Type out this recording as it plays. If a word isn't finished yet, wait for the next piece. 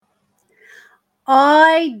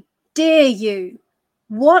I dare you.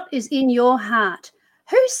 What is in your heart?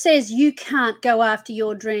 Who says you can't go after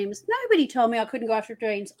your dreams? Nobody told me I couldn't go after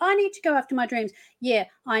dreams. I need to go after my dreams. Yeah,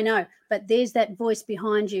 I know. But there's that voice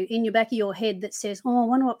behind you in your back of your head that says, oh, I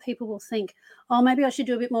wonder what people will think. Oh, maybe I should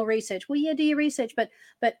do a bit more research. Well, yeah, do your research. But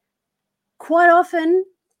quite often,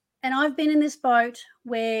 and I've been in this boat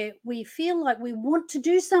where we feel like we want to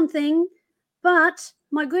do something, but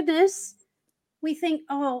my goodness, we think,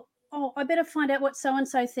 oh, I better find out what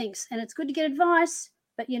so-and-so thinks. And it's good to get advice,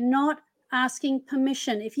 but you're not asking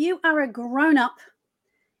permission. If you are a grown-up,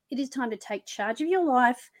 it is time to take charge of your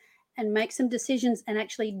life and make some decisions and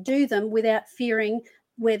actually do them without fearing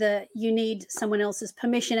whether you need someone else's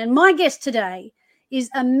permission. And my guest today is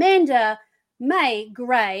Amanda May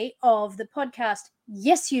Gray of the podcast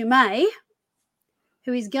Yes You May,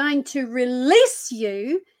 who is going to release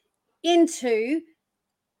you into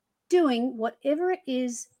doing whatever it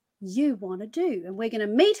is you want to do. And we're going to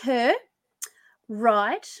meet her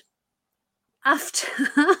right after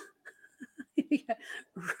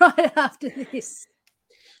right after this.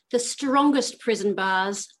 The strongest prison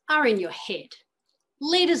bars are in your head.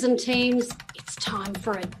 Leaders and teams, it's time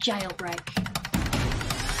for a jailbreak.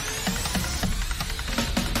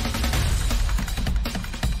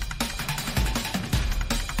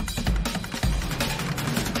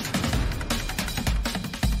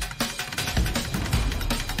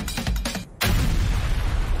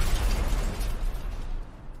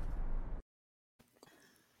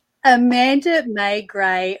 Amanda May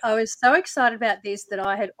Gray. I was so excited about this that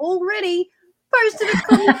I had already posted a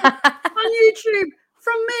comment on YouTube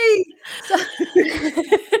from me. So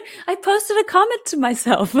I posted a comment to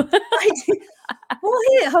myself. I did. Well,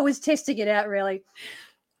 here I was testing it out, really.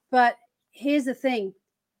 But here's the thing.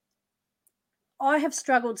 I have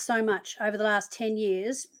struggled so much over the last 10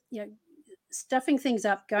 years, stuffing things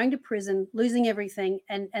up, going to prison, losing everything,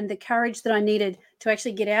 and the courage that I needed to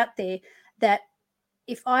actually get out there, that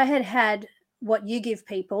if I had had what you give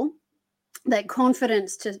people, that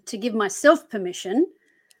confidence to give myself permission,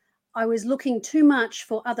 I was looking too much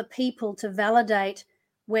for other people to validate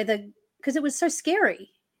whether, because it was so scary.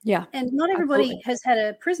 Yeah. And not everybody has had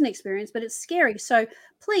a prison experience, but it's scary. So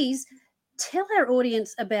please tell our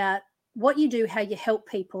audience about what you do, how you help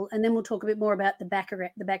people, and then we'll talk a bit more about the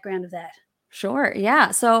background of that. Sure.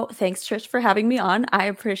 Yeah. So thanks, Trish, for having me on. I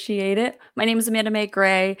appreciate it. My name is Amanda May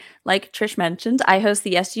Gray. Like Trish mentioned, I host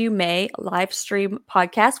the Yes You May live stream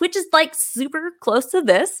podcast, which is like super close to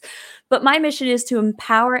this. But my mission is to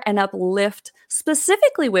empower and uplift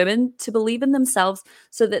specifically women to believe in themselves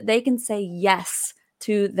so that they can say yes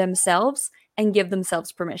to themselves and give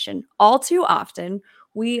themselves permission. All too often,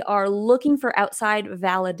 we are looking for outside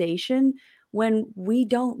validation when we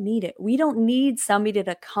don't need it. We don't need somebody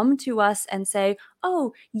to come to us and say,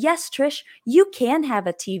 oh, yes, Trish, you can have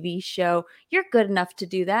a TV show. You're good enough to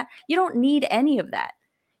do that. You don't need any of that.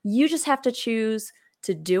 You just have to choose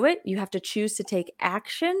to do it. You have to choose to take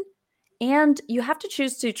action. And you have to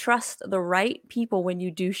choose to trust the right people when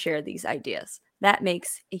you do share these ideas. That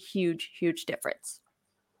makes a huge, huge difference.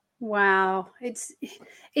 Wow.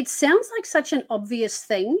 It sounds like such an obvious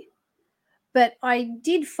thing. But I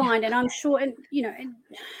did find, and I'm sure, and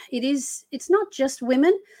it's not just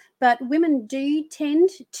women, but women do tend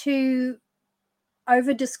to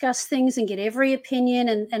over discuss things and get every opinion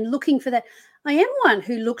and looking for that. I am one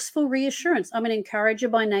who looks for reassurance. I'm an encourager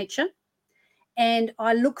by nature. And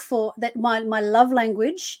I look for that. My love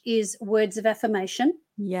language is words of affirmation.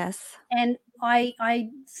 Yes. And I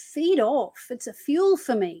feed off. It's a fuel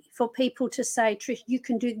for me for people to say, Trish, you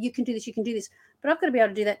can do this, you can do this. But I've got to be able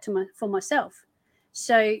to do that for myself.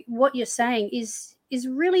 So what you're saying is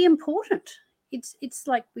really important. It's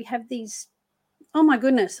like we have these. Oh my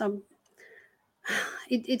goodness,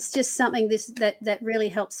 it's just something that really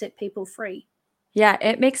helps set people free. Yeah,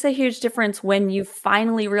 it makes a huge difference when you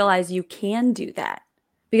finally realize you can do that.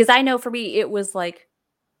 Because I know for me, it was like,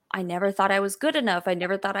 I never thought I was good enough. I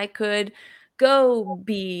never thought I could go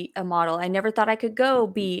be a model. I never thought I could go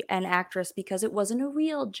be an actress because it wasn't a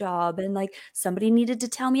real job. And like somebody needed to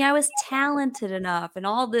tell me I was talented enough and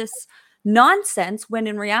all this nonsense, when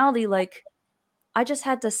in reality, like I just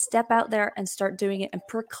had to step out there and start doing it and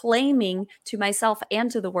proclaiming to myself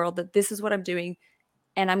and to the world that this is what I'm doing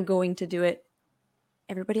and I'm going to do it.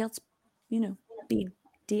 Everybody else, be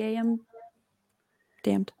DAM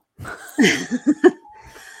damned.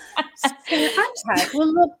 Okay,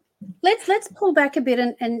 well, look, let's pull back a bit,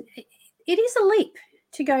 and it is a leap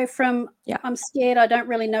to go from I'm scared, I don't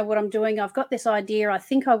really know what I'm doing, I've got this idea, I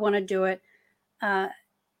think I want to do it,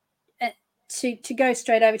 to go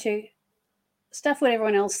straight over to stuff what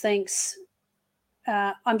everyone else thinks.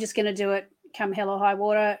 I'm just going to do it come hell or high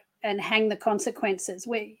water and hang the consequences.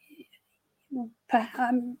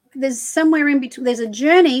 There's somewhere in between. There's a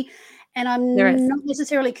journey, and I'm not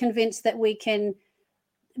necessarily convinced that we can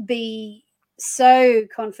be so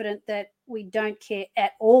confident that we don't care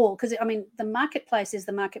at all. Because I mean, the marketplace is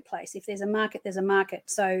the marketplace. If there's a market, there's a market.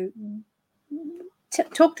 So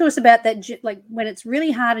talk to us about that. Like when it's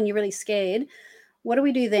really hard and you're really scared, what do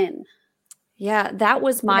we do then? Yeah, that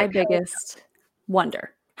was my biggest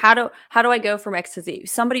wonder. How do I go from X to Z?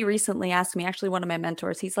 Somebody recently asked me, actually one of my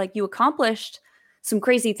mentors, he's like, you accomplished some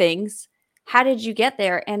crazy things. How did you get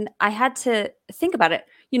there? And I had to think about it.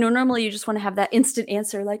 You know, normally you just want to have that instant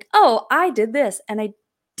answer like, oh, I did this. And I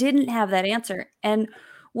didn't have that answer. And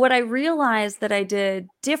what I realized that I did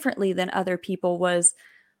differently than other people was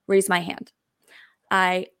raise my hand.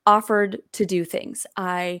 I offered to do things.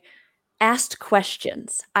 I asked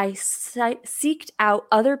questions. I seeked out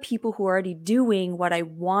other people who were already doing what I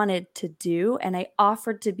wanted to do, and I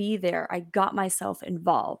offered to be there. I got myself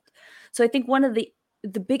involved. So I think one of the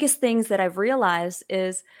biggest things that I've realized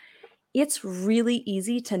is it's really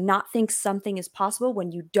easy to not think something is possible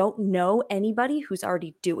when you don't know anybody who's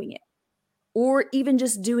already doing it, or even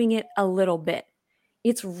just doing it a little bit.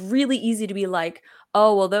 It's really easy to be like,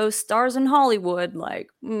 oh, well, those stars in Hollywood,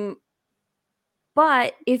 like,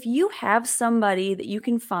 But if you have somebody that you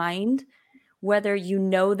can find, whether you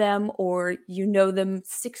know them or you know them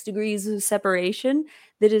 6 degrees of separation,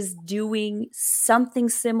 that is doing something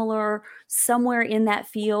similar somewhere in that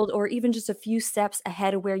field, or even just a few steps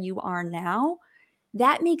ahead of where you are now,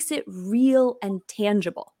 that makes it real and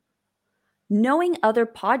tangible. Knowing other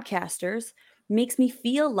podcasters makes me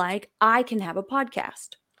feel like I can have a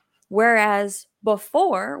podcast. Whereas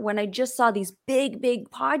before, when I just saw these big, big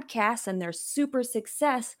podcasts and their super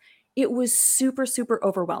success, it was super, super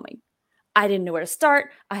overwhelming. I didn't know where to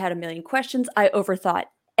start. I had a million questions. I overthought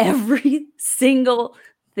every single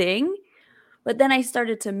thing. But then I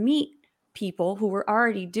started to meet people who were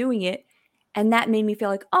already doing it. And that made me feel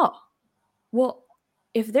like, oh, well,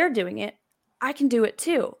 if they're doing it, I can do it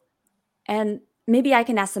too. And maybe I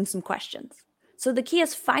can ask them some questions. So the key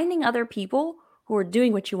is finding other people who are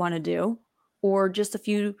doing what you want to do, or just a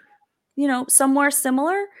few, somewhere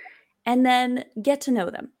similar, and then get to know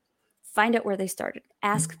them. Find out where they started.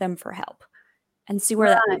 Ask them for help and see where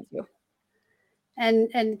that leads you.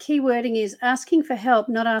 And key wording is asking for help,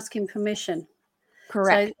 not asking permission.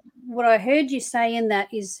 Correct. So what I heard you say in that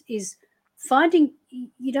is finding,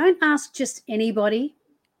 you don't ask just anybody.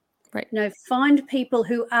 Right. Find people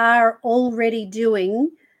who are already doing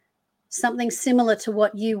something similar to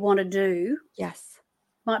what you want to do. Yes.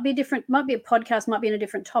 Might be a podcast, might be in a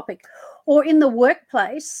different topic. Or in the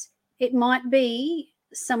workplace, it might be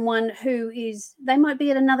someone they might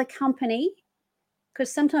be at another company,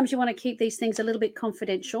 because sometimes you want to keep these things a little bit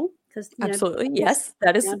confidential. Absolutely. Yes,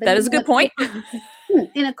 that is a good point.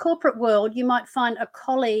 In a corporate world, you might find a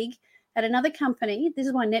colleague at another company. This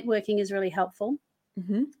is why networking is really helpful.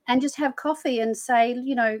 Mm-hmm. And just have coffee and say,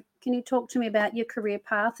 can you talk to me about your career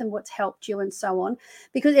path and what's helped you and so on?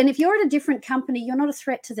 And if you're at a different company, you're not a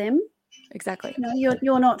threat to them. Exactly.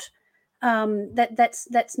 You're not.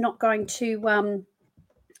 That's not going to.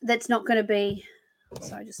 That's not going to be.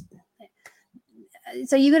 Sorry, just.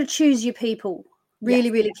 So you got to choose your people really,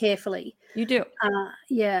 really carefully. You do.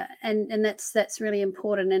 Yeah, and that's really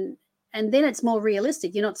important, and then it's more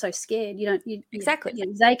realistic. You're not so scared. Exactly.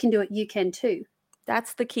 They can do it. You can too.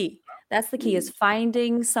 That's the key. That's the key, is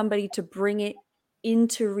finding somebody to bring it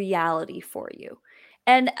into reality for you.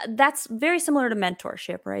 And that's very similar to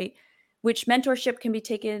mentorship, right? Which mentorship can be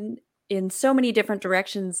taken in so many different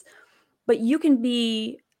directions, but you can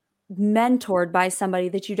be mentored by somebody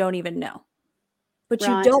that you don't even know. But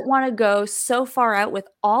you don't want to go so far out with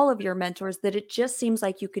all of your mentors that it just seems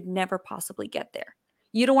like you could never possibly get there.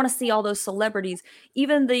 You don't want to see all those celebrities,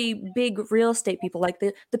 even the big real estate people, like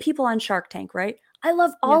the people on Shark Tank, right? I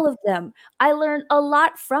love all of them. I learned a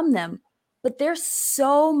lot from them, but they're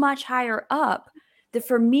so much higher up that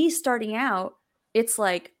for me starting out, it's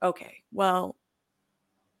like, okay, well,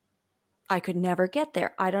 I could never get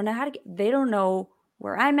there. I don't know how to they don't know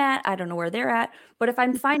where I'm at. I don't know where they're at. But if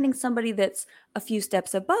I'm finding somebody that's a few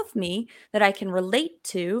steps above me that I can relate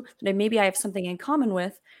to, that maybe I have something in common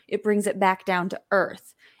with, it brings it back down to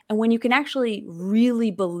earth. And when you can actually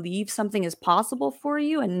really believe something is possible for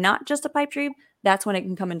you and not just a pipe dream, that's when it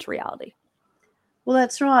can come into reality. Well,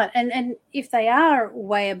 that's right. And if they are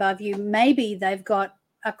way above you, maybe they've got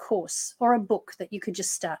a course or a book that you could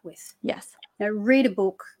just start with. Yes. Read a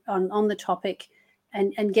book on the topic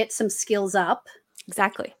and get some skills up.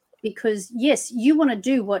 Exactly. Because yes, you want to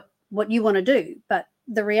do what you want to do, but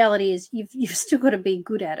the reality is you've still got to be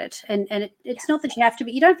good at it, and it's not that you have to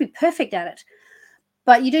be. You don't have to be perfect at it,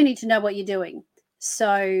 but you do need to know what you're doing.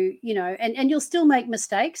 So and you'll still make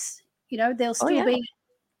mistakes. There'll still be,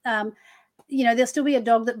 there'll still be a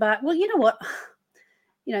dog that barks. Well, you know what?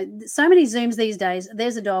 So many Zooms these days.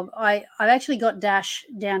 There's a dog. I've actually got Dash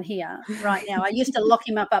down here right now. I used to lock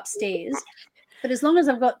him up upstairs, but as long as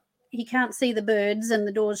he can't see the birds and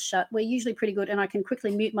the door's shut, we're usually pretty good, and I can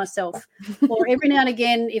quickly mute myself. Or every now and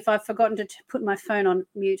again, if I've forgotten to put my phone on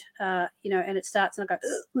mute, and it starts, and I go,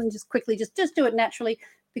 ugh, and just quickly just do it naturally,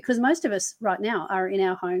 because most of us right now are in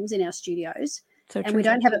our homes, in our studios, and we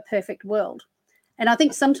don't have a perfect world. And I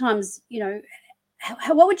think sometimes,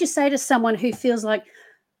 what would you say to someone who feels like,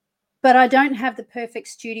 but I don't have the perfect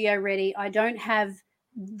studio ready, I don't have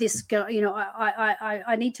this go,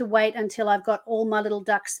 I need to wait until I've got all my little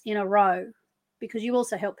ducks in a row, because you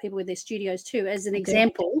also help people with their studios too. As an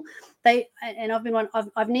example,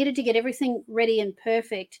 I've needed to get everything ready and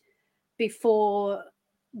perfect before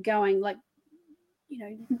going, like,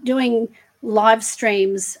 doing live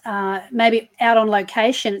streams, maybe out on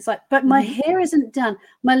location. It's like, but my hair isn't done,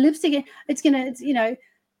 my lipstick, it's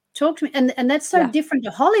talk to me. And that's so different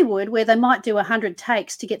to Hollywood, where they might do 100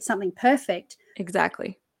 takes to get something perfect.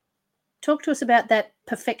 Exactly. Talk to us about that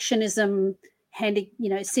perfectionism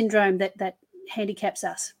syndrome that handicaps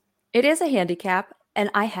us. It is a handicap, and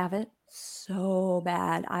I have it so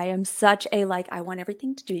bad. I am such a, I want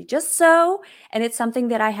everything to be just so, and it's something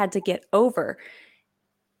that I had to get over.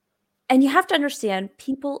 And you have to understand,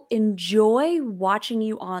 people enjoy watching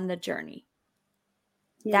you on the journey.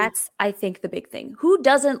 Yeah. That's, I think, the big thing. Who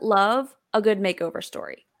doesn't love a good makeover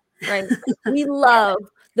story, right? We love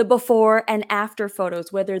the before and after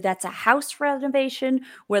photos, whether that's a house renovation,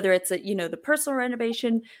 whether it's the personal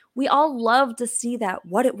renovation. We all love to see that,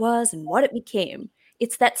 what it was and what it became.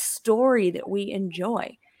 It's that story that we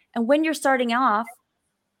enjoy. And when you're starting off,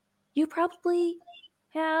 you probably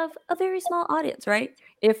have a very small audience, right?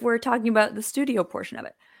 If we're talking about the studio portion of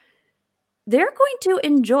it, they're going to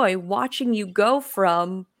enjoy watching you go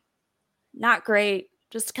from not great,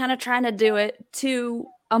 just kind of trying to do it, to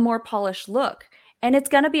a more polished look. And it's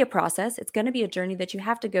going to be a process. It's going to be a journey that you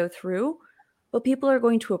have to go through, but people are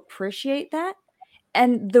going to appreciate that.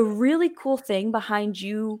 And the really cool thing behind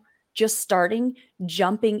you just starting,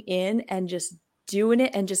 jumping in and just doing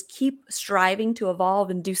it, and just keep striving to evolve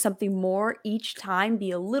and do something more each time,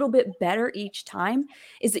 be a little bit better each time,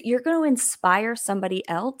 is that you're going to inspire somebody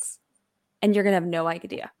else, and you're going to have no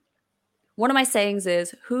idea. One of my sayings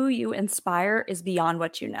is, who you inspire is beyond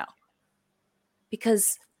what you know.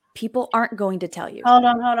 Because people aren't going to tell you. Hold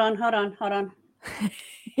on.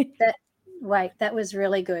 That was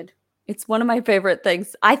really good. It's one of my favorite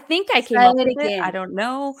things. I think I came up with it. I don't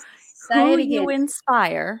know. Who you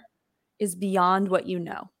inspire is beyond what you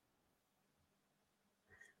know.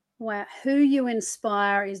 Wow. Who you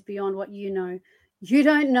inspire is beyond what you know. You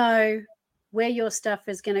don't know where your stuff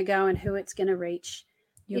is going to go and who it's going to reach.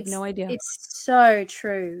 You have no idea. It's so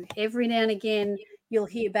true. Every now and again, you'll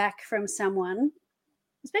hear back from someone,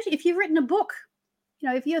 especially if you've written a book.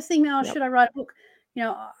 If you're thinking, should I write a book?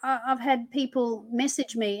 I've had people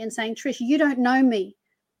message me and saying, Trish, you don't know me,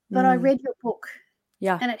 but I read your book.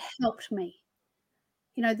 Yeah. And it helped me.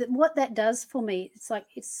 What that does for me, it's like,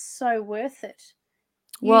 it's so worth it.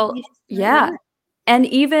 Yeah. And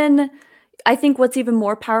even, I think what's even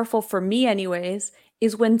more powerful for me anyways,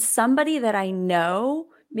 is when somebody that I know,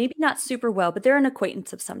 maybe not super well, but they're an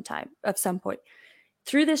acquaintance of some point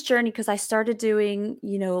through this journey, because I started doing,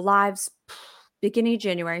 lives beginning of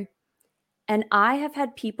January. And I have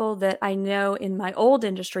had people that I know in my old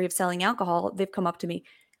industry of selling alcohol, they've come up to me,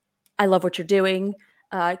 I love what you're doing.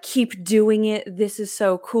 Keep doing it. This is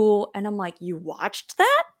so cool. And I'm like, you watched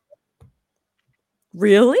that?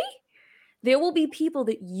 Really? There will be people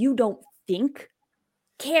that you don't think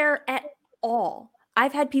care at all.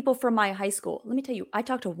 I've had people from my high school. Let me tell you, I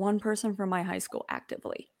talked to one person from my high school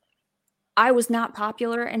actively. I was not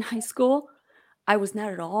popular in high school. I was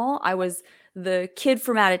not at all. I was the kid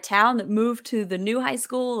from out of town that moved to the new high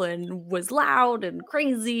school and was loud and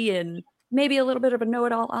crazy and maybe a little bit of a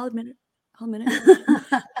know-it-all. I'll admit it.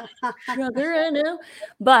 Sugar, I know.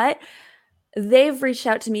 But they've reached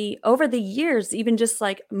out to me over the years, even just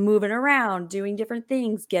like moving around, doing different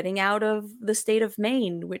things, getting out of the state of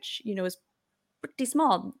Maine, which, is pretty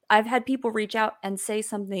small. I've had people reach out and say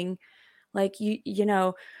something like,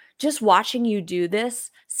 just watching you do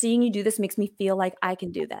this, seeing you do this makes me feel like I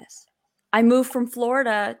can do this. I moved from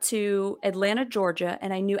Florida to Atlanta, Georgia,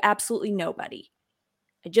 and I knew absolutely nobody.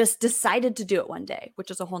 I just decided to do it one day,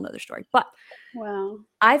 which is a whole nother story. But Wow.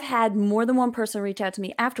 I've had more than one person reach out to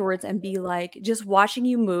me afterwards and be like, just watching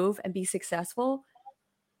you move and be successful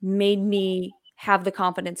made me have the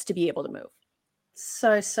confidence to be able to move.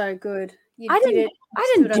 So good. You I did it.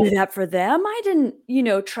 didn't do that for them. I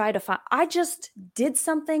didn't, try to find, I just did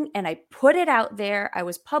something and I put it out there. I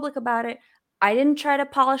was public about it. I didn't try to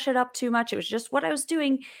polish it up too much. It was just what I was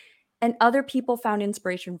doing. And other people found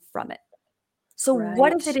inspiration from it. So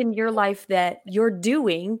what is it in your life that you're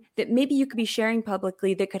doing that maybe you could be sharing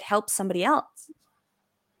publicly that could help somebody else?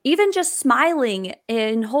 Even just smiling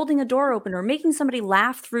and holding a door open or making somebody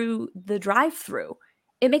laugh through the drive-through,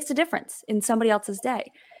 it makes a difference in somebody else's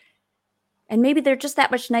day. And maybe they're just that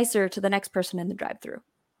much nicer to the next person in the drive-through.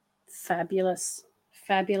 Fabulous.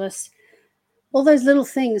 Fabulous. All those little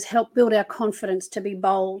things help build our confidence to be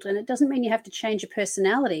bold. And it doesn't mean you have to change your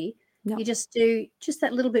personality. No. You just do just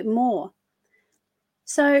that little bit more.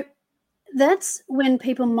 So that's when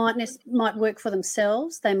people might work for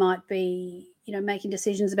themselves. They might be, making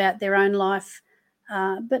decisions about their own life.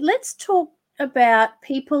 But let's talk about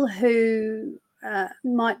people who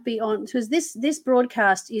might be on, because this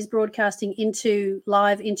broadcast is broadcasting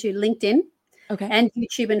live into LinkedIn, and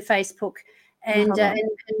YouTube and Facebook, and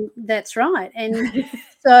that's right. And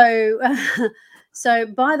so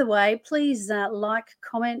by the way, please like,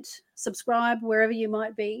 comment, subscribe wherever you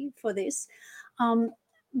might be for this.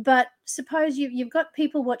 But suppose you've got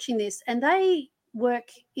people watching this and they work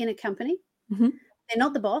in a company. Mm-hmm. They're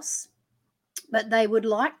not the boss, but they would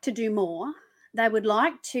like to do more. They would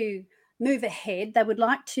like to move ahead. They would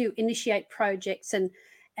like to initiate projects and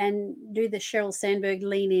do the Sheryl Sandberg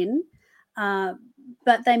lean in.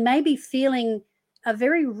 But they may be feeling a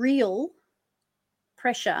very real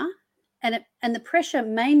pressure, and the pressure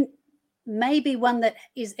may be one that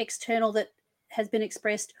is external, that has been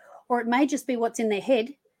expressed, or it may just be what's in their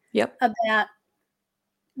head. Yep. About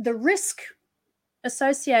the risk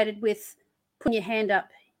associated with putting your hand up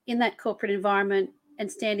in that corporate environment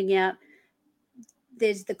and standing out.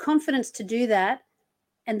 There's the confidence to do that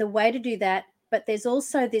and the way to do that, but there's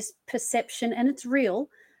also this perception, and it's real,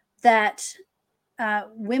 that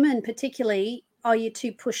women particularly, are you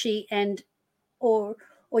too pushy, and or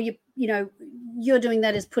you're doing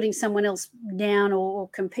that as putting someone else down or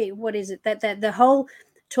compete. What is it that the whole,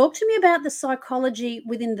 talk to me about the psychology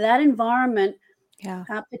within that environment,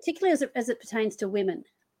 particularly as it pertains to women.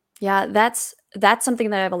 Yeah, that's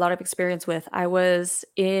something that I have a lot of experience with. I was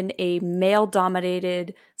in a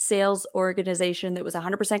male-dominated sales organization that was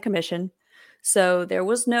 100% commission. So there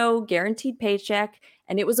was no guaranteed paycheck,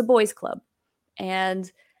 and it was a boys' club.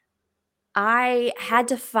 And I had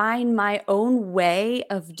to find my own way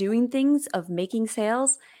of doing things, of making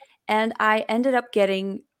sales. And I ended up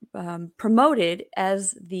getting promoted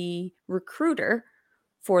as the recruiter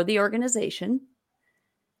for the organization.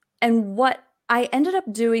 And what I ended up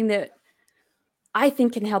doing that I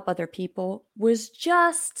think can help other people was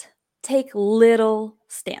just take little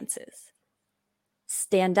stances.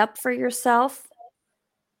 Stand up for yourself,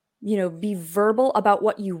 be verbal about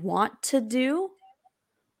what you want to do,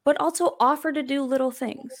 but also offer to do little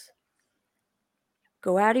things.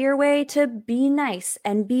 Go out of your way to be nice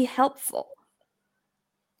and be helpful.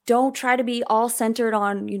 Don't try to be all centered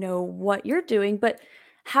on, what you're doing, but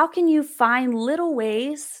how can you find little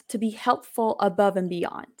ways to be helpful above and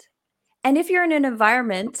beyond? And if you're in an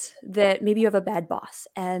environment that maybe you have a bad boss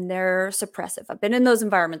and they're suppressive, I've been in those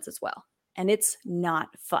environments as well, and it's not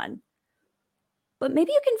fun. But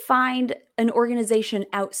maybe you can find an organization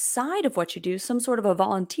outside of what you do, some sort of a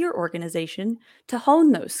volunteer organization, to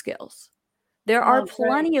hone those skills. There are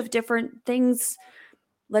plenty of different things.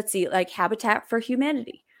 Let's see, like Habitat for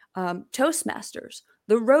Humanity, Toastmasters,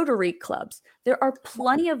 the Rotary clubs. There are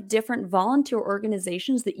plenty of different volunteer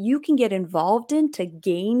organizations that you can get involved in to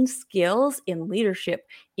gain skills in leadership,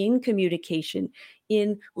 in communication,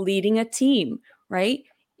 in leading a team, right?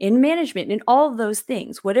 In management, in all of those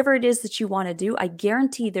things, whatever it is that you want to do, I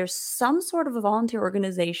guarantee there's some sort of a volunteer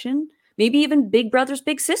organization, maybe even Big Brothers,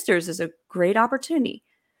 Big Sisters is a great opportunity.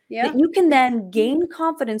 Yeah. That you can then gain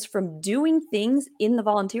confidence from doing things in the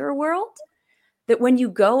volunteer world, that when you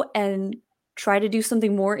go and try to do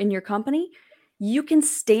something more in your company, you can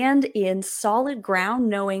stand in solid ground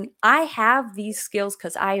knowing I have these skills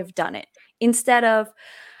because I have done it, instead of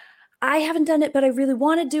I haven't done it, but I really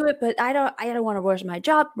want to do it, but I don't want to lose my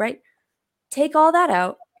job, right? Take all that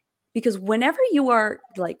out, because whenever you are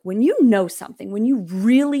when you know something, when you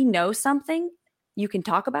really know something, you can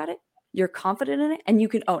talk about it, you're confident in it, and you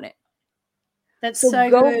can own it. That's so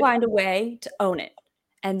go good. Find a way to own it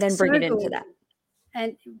and then bring it into that.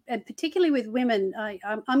 and particularly with women,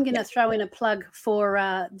 I'm going to throw in a plug for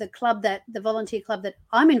the volunteer club that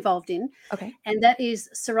I'm involved in. Okay. And that is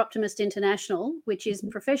Seroptimist International, which is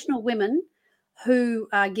professional women who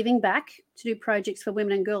are giving back to do projects for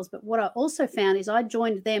women and girls. But what I also found is I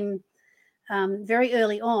joined them very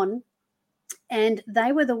early on, and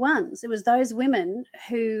they were the ones. It was those women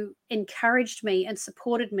who encouraged me and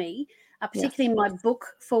supported me, particularly in my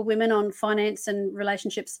book for women on finance and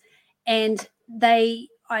relationships. And I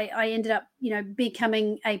ended up,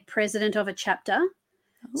 becoming a president of a chapter.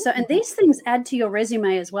 So, and these things add to your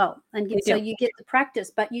resume as well. And so you get the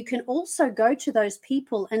practice, but you can also go to those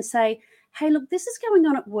people and say, hey, look, this is going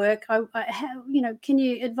on at work. Can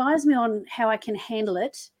you advise me on how I can handle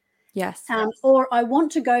it? Yes. Or I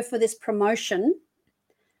want to go for this promotion.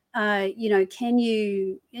 Can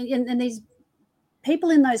you, and these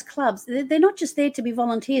people in those clubs, they're not just there to be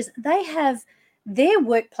volunteers. They have their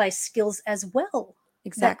workplace skills as well.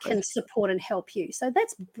 Exactly. That can support and help you. So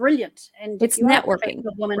that's brilliant. And it's networking,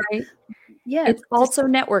 woman, right? Yeah. It's also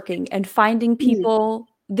networking and finding people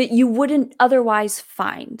that you wouldn't otherwise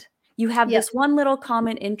find. You have this one little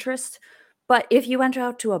common interest, but if you went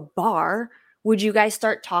out to a bar, would you guys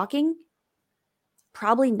start talking?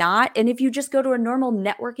 Probably not. And if you just go to a normal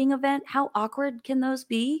networking event, how awkward can those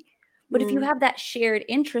be? But if you have that shared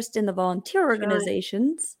interest in the volunteer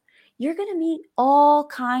organizations, you're going to meet all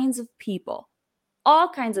kinds of people. All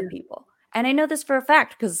kinds of people. And I know this for a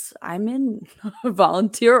fact because I'm in a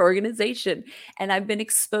volunteer organization and I've been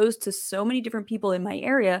exposed to so many different people in my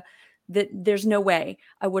area that there's no way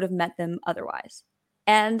I would have met them otherwise.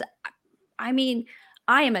 And I mean,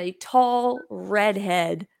 I am a tall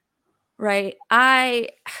redhead, right? I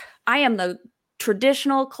am the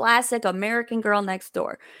traditional classic American girl next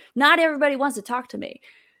door. Not everybody wants to talk to me.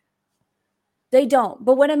 They don't.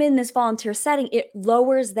 But when I'm in this volunteer setting, it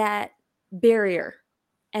lowers that barrier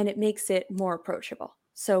and it makes it more approachable.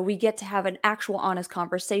 So we get to have an actual honest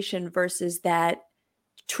conversation versus that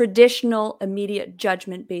traditional immediate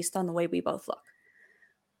judgment based on the way we both look.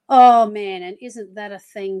 Oh man, and isn't that a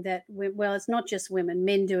thing that it's not just women,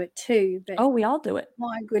 men do it too, but we all do it.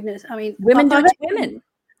 My goodness. I mean, women do it to women.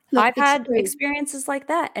 Look, I've had experiences like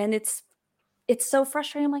that and it's so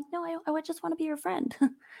frustrating. I'm like, no, I would just want to be your friend.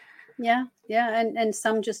 Yeah. And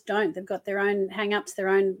some just don't. They've got their own hang-ups, their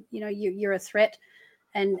own, you're a threat.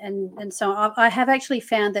 And so I have actually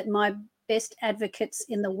found that my best advocates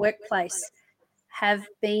in the workplace have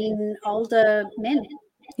been older men.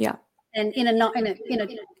 Yeah. And in a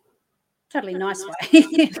totally nice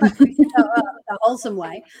way, a wholesome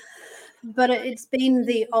way. But it's been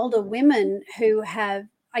the older women who have,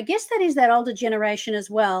 I guess that is that older generation as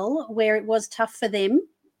well, where it was tough for them.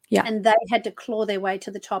 Yeah. And they had to claw their way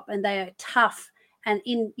to the top, and they are tough, and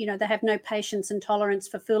they have no patience and tolerance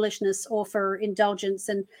for foolishness or for indulgence,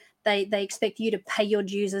 and they expect you to pay your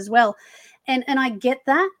dues as well. And I get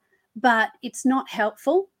that, but it's not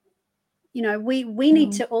helpful. We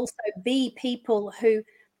need to also be people who,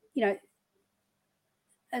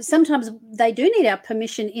 sometimes they do need our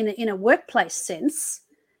permission in a workplace sense.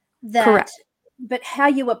 Correct. But how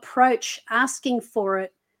you approach asking for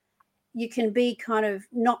it, you can be kind of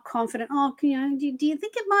not confident. Oh, do you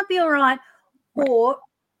think it might be all right? Or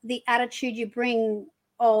the attitude you bring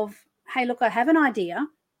of, hey, look, I have an idea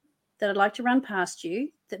that I'd like to run past you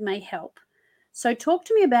that may help. So talk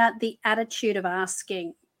to me about the attitude of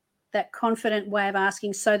asking, that confident way of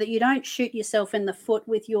asking, so that you don't shoot yourself in the foot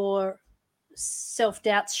with your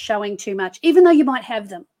self-doubts showing too much, even though you might have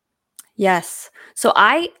them. Yes. So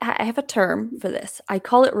I have a term for this. I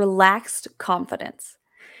call it relaxed confidence.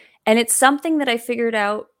 And it's something that I figured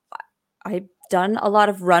out. I've done a lot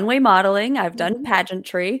of runway modeling. I've done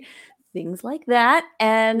pageantry, things like that.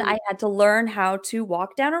 And I had to learn how to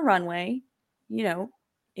walk down a runway,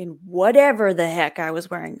 in whatever the heck I was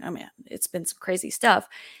wearing. I mean, it's been some crazy stuff,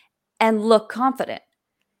 and look confident.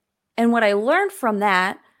 And what I learned from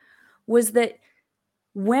that was that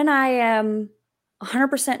when I am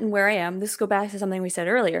 100% in where I am, this goes back to something we said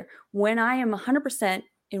earlier, when I am 100%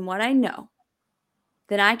 in what I know,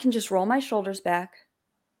 then I can just roll my shoulders back,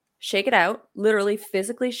 shake it out, literally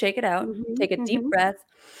physically shake it out, take a deep breath,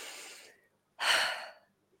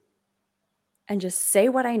 and just say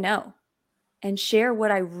what I know and share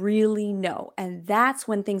what I really know. And that's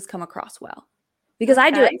when things come across well. Because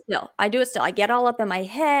I do it still. I get all up in my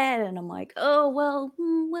head and I'm like, oh, well,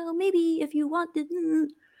 maybe if you want to.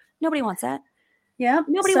 Nobody wants that. Yeah.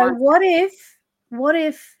 Nobody so wants what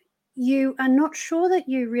if you are not sure that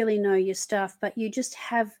you really know your stuff, but you just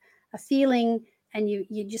have a feeling and you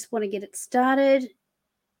just want to get it started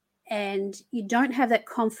and you don't have that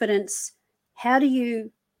confidence? How do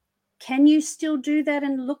you can you still do that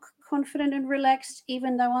and look confident and relaxed,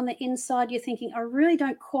 even though on the inside you're thinking, I really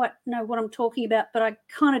don't quite know what I'm talking about, but I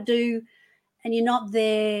kind of do, and you're not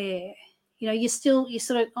there? You're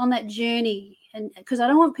sort of on that journey. And because I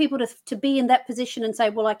don't want people to be in that position and say,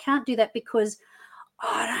 well, I can't do that because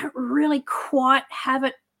I don't really quite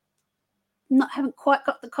haven't quite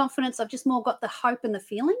got the confidence. I've just more got the hope and the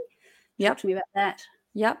feeling. Talk to me about that.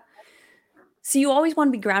 Yep. So you always want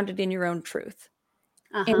to be grounded in your own truth.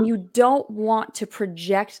 Uh-huh. And you don't want to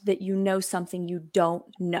project that you know something you don't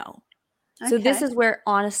know. So this is where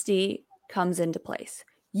honesty comes into place.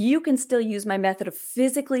 You can still use my method of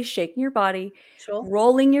physically shaking your body, Sure.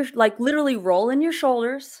 literally rolling your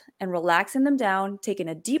shoulders and relaxing them down, taking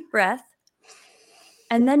a deep breath,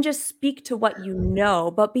 and then just speak to what you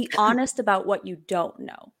know, but be honest about what you don't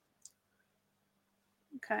know.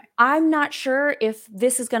 Okay. I'm not sure if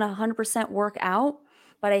this is going to 100% work out,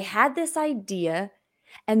 but I had this idea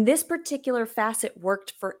and this particular facet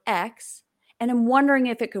worked for X, and I'm wondering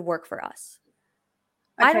if it could work for us.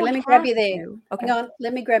 Okay, let me grab you there. Okay. Hang on,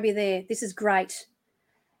 let me grab you there. This is great.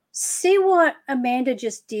 See what Amanda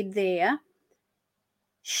just did there?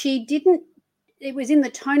 It was in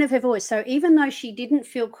the tone of her voice. So even though she didn't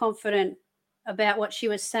feel confident about what she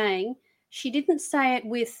was saying, she didn't say it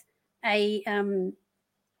with a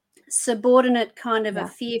subordinate kind of a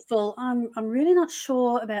fearful, I'm really not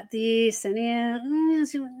sure about this, and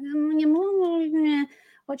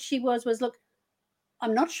what she was, look,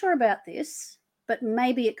 I'm not sure about this, but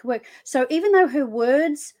maybe it could work. So even though her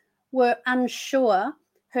words were unsure,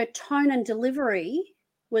 her tone and delivery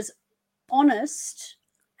was honest,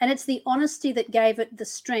 and it's the honesty that gave it the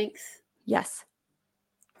strength. Yes.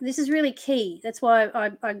 This is really key. That's why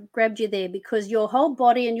I grabbed you there, because your whole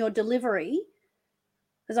body and your delivery,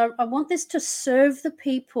 because I want this to serve the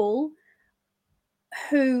people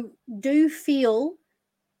who do feel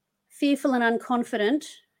fearful and unconfident,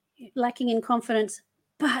 lacking in confidence,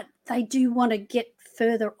 but they do want to get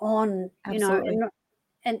further on. Absolutely.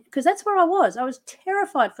 And because that's where I was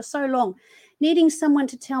terrified for so long, needing someone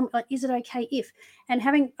to tell me, like, is it okay if?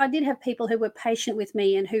 And I did have people who were patient with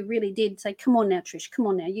me and who really did say, come on now, Trish, come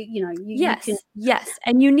on now. Yes.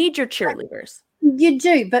 And you need your cheerleaders. You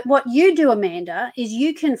do. But what you do, Amanda, is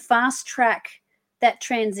you can fast track that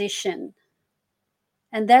transition.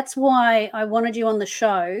 And that's why I wanted you on the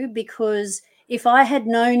show, because if I had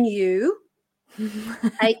known you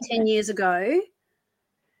 8-10 years ago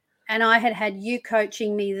and I had you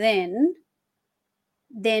coaching me then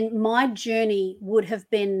my journey would have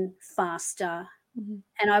been faster,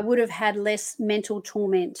 and I would have had less mental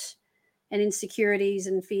torment and insecurities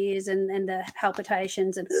and fears and the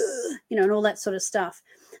palpitations and, and all that sort of stuff.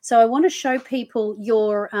 So I want to show people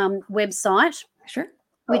your website. Sure.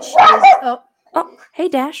 Which is... Oh, hey,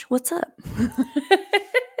 Dash, what's up?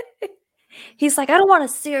 He's like, I don't want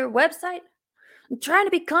to see your website. I'm trying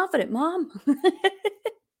to be confident, Mom.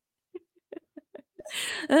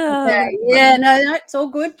 Okay. Yeah, no, it's all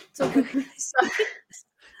good. It's all good. So,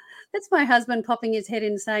 that's my husband popping his head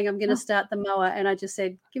in saying, I'm going to start the mower. And I just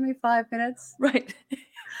said, give me 5 minutes. Right.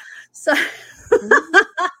 So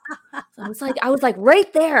I was like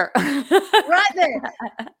right there. Right there.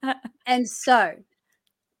 And so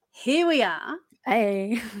here we are.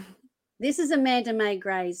 Hey. This is Amanda May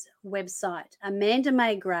Gray's website. Amanda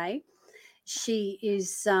May Gray. She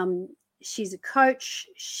is she's a coach,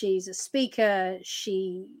 she's a speaker,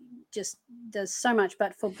 she just does so much.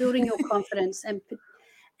 But for building your confidence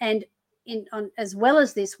and as well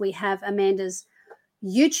as this, we have Amanda's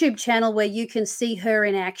YouTube channel where you can see her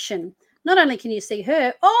in action. Not only can you see her,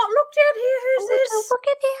 look down here, who's this? Look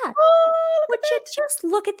at that. Would you just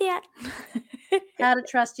look at that? How to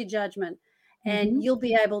Trust Your Judgment. And you'll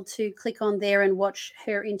be able to click on there and watch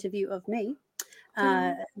her interview of me.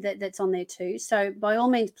 That's on there too. So by all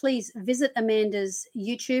means, please visit Amanda's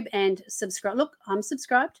YouTube and subscribe. Look, I'm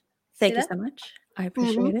subscribed. Thank you so much. I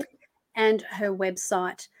appreciate it. And her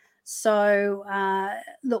website. So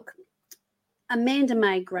look, Amanda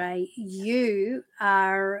May Gray, you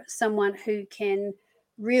are someone who can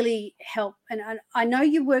really help. And I know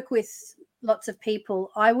you work with lots of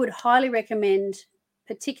people. I would highly recommend,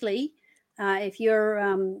 particularly if you're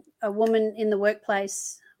a woman in the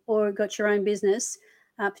workplace or got your own business,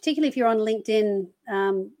 particularly if you're on LinkedIn,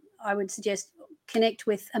 I would suggest connect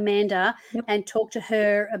with Amanda and talk to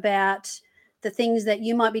her about the things that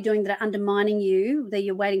you might be doing that are undermining you, that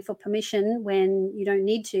you're waiting for permission when you don't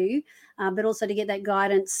need to, but also to get that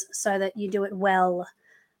guidance so that you do it well.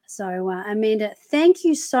 So, Amanda, thank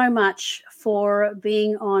you so much for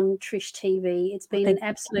being on Trish TV. It's been an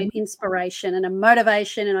absolute inspiration and a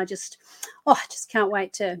motivation, and I just can't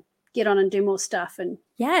wait to get on and do more stuff and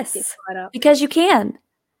get Yes, fired up. because you can.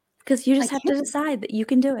 Because you just I have to can. decide that you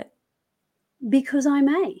can do it. Because I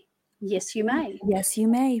may. Yes, you may. Yes, you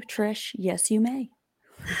may, Trish. Yes, you may.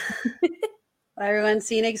 Bye, everyone.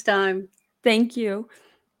 See you next time. Thank you.